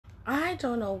I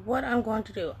don't know what I'm going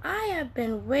to do. I have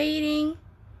been waiting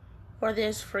for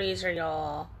this freezer,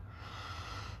 y'all.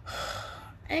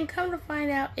 And come to find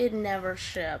out, it never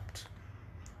shipped.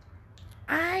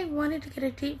 I wanted to get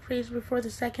a deep freeze before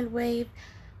the second wave.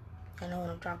 I know what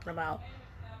I'm talking about.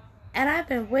 And I've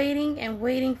been waiting and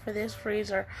waiting for this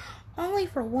freezer, only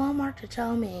for Walmart to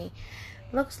tell me,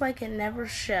 looks like it never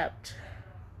shipped.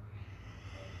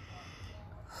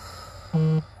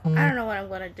 I don't know what I'm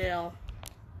going to do.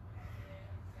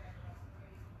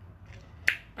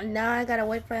 Now I gotta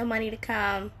wait for the money to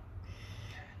come.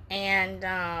 And,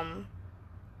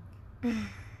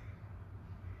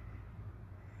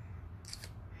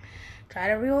 try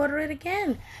to reorder it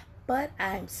again. But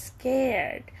I'm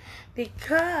scared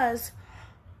because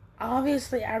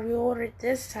obviously I reordered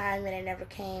this time and it never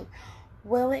came.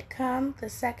 Will it come the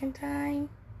second time?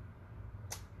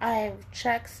 I've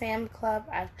checked Sam Club.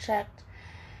 I've checked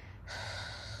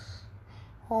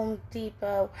Home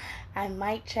Depot. I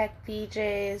might check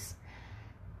BJ's.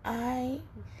 I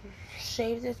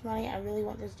shaved this money. I really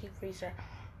want this deep freezer.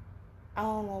 I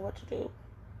don't know what to do.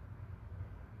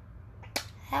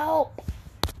 Help.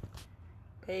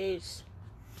 Peace.